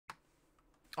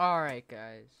Alright,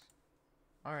 guys.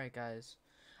 Alright, guys.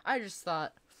 I just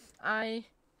thought I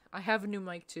I have a new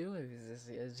mic too,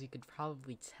 as you could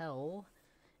probably tell,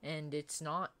 and it's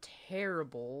not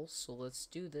terrible. So let's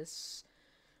do this.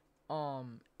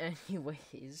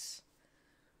 Anyways,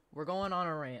 we're going on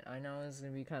a rant. I know it's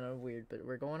gonna be kind of weird, but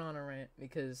we're going on a rant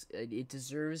because it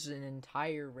deserves an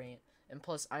entire rant. And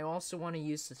plus, I also want to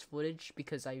use this footage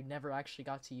because I never actually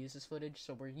got to use this footage,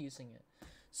 so we're using it.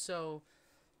 So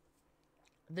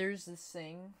there's this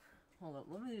thing. Hold up,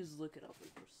 let me just look it up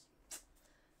first.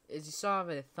 As you saw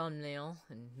by the thumbnail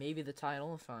and maybe the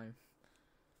title, if I'm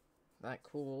that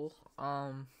cool.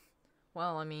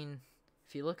 Well, I mean,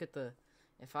 if you look at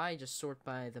if I just sort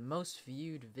by the most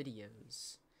viewed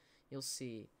videos, you'll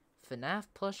see FNAF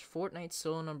plush Fortnite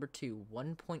solo number 2,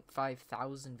 1.5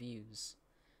 thousand views.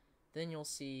 Then you'll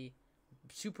see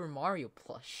Super Mario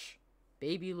plush,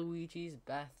 Baby Luigi's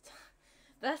bath.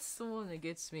 That's the one that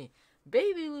gets me.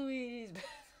 Baby Luigi's bath.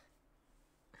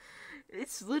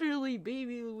 It's literally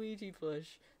Baby Luigi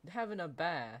plush having a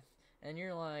bath, and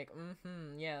you're like,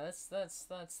 yeah, that's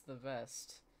the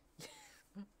best.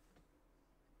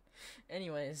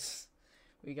 Anyways,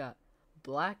 we got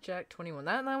Blackjack 21.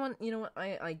 That one, you know what?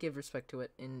 I give respect to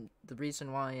it, and the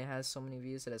reason why it has so many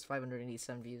views, it has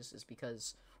 587 views, is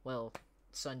because, well,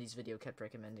 Sunday's video kept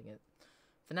recommending it.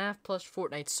 FNAF plus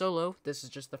Fortnite solo. This is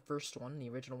just the first one, the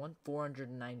original one.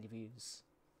 490 views.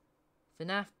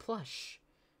 FNAF plush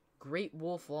Great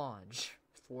Wolf Lodge,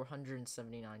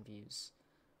 479 views.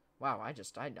 Wow,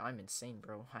 I'm insane,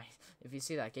 bro. If you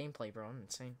see that gameplay, bro, I'm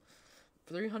insane.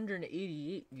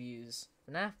 388 views.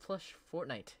 FNAF plush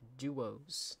Fortnite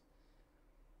duos.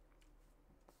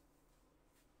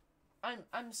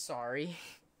 I'm sorry.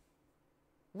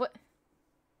 What?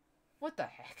 What the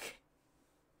heck?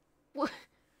 What?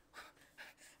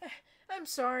 I'm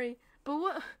sorry,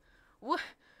 but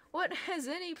what has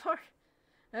any part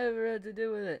ever had to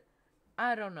do with it?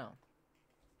 I don't know.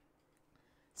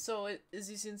 So,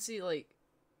 as you can see, like,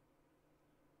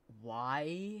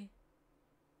 why?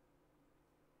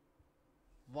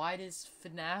 Why does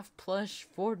FNAF plush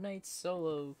Fortnite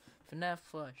solo FNAF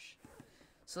plush?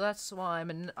 So that's why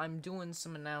I'm doing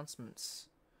some announcements,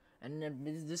 and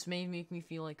this may make me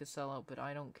feel like a sellout, but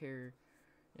I don't care.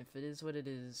 If it is what it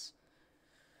is.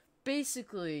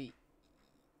 Basically,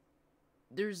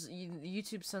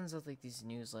 YouTube sends out like these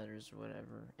newsletters or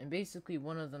whatever, and basically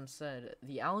one of them said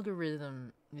the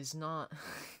algorithm is not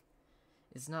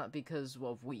is not because of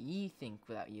what we think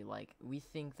that you like. We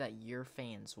think that your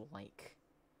fans will like.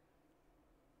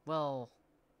 Well,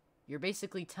 you're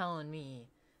basically telling me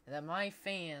that my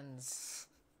fans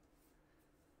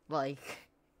like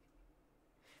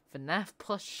FNAF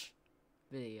plush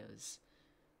videos.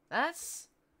 That's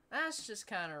just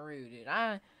kind of rude, dude.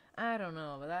 I don't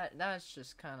know, but that's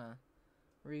just kind of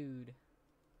rude.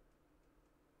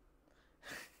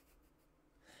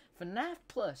 FNAF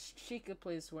Plus, Chica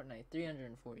plays Fortnite,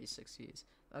 346 views.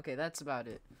 Okay, that's about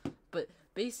it. But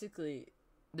basically,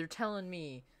 they're telling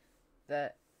me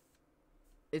that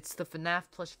it's the FNAF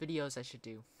Plus videos I should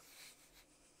do.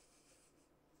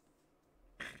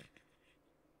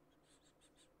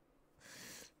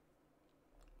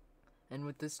 And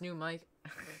with this new mic,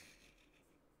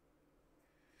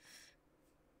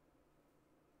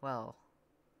 well,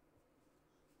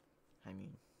 I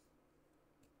mean,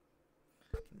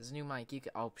 this new mic, you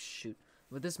can, oh shoot,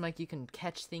 with this mic you can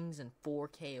catch things in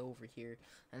 4K over here,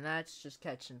 and that's just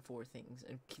catching things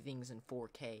in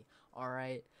 4K. All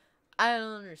right, I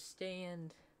don't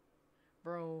understand,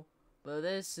 bro, but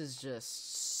this is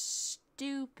just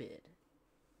stupid.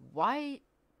 Why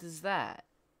does that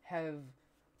have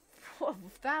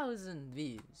 12,000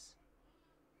 views?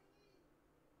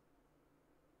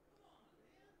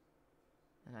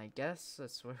 And I guess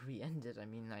that's where we ended. I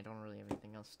mean, I don't really have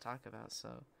anything else to talk about,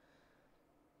 so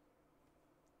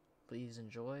please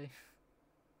enjoy.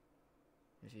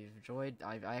 If you've enjoyed,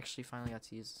 I actually finally got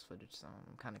to use this footage, so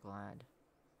I'm kind of glad.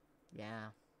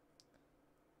 Yeah.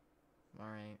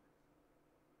 Alright.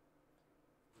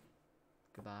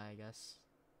 Goodbye, I guess.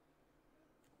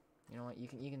 You know what? You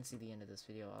can see the end of this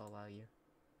video. I'll allow you.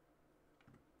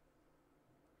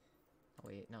 Oh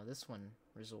wait, no, this one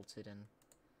resulted in.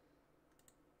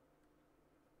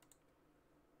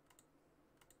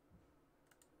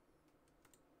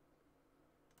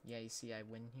 Yeah, you see, I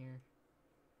win here.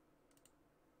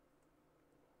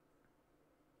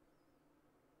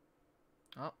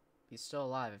 Oh, he's still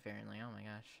alive apparently. Oh my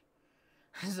gosh.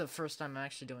 This is the first time I'm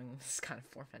actually doing this kind of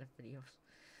format of videos.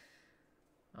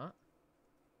 Oh.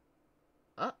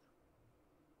 Oh.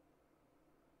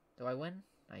 Do I win?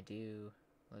 I do.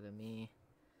 Look at me.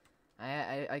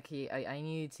 I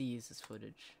needed to use this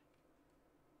footage.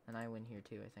 And I win here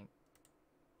too, I think.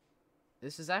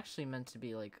 This is actually meant to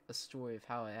be like a story of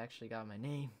how I actually got my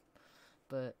name.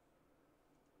 But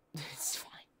it's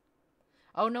fine.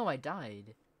 Oh no, I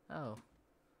died. Oh.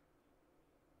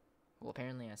 Well,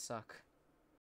 apparently I suck.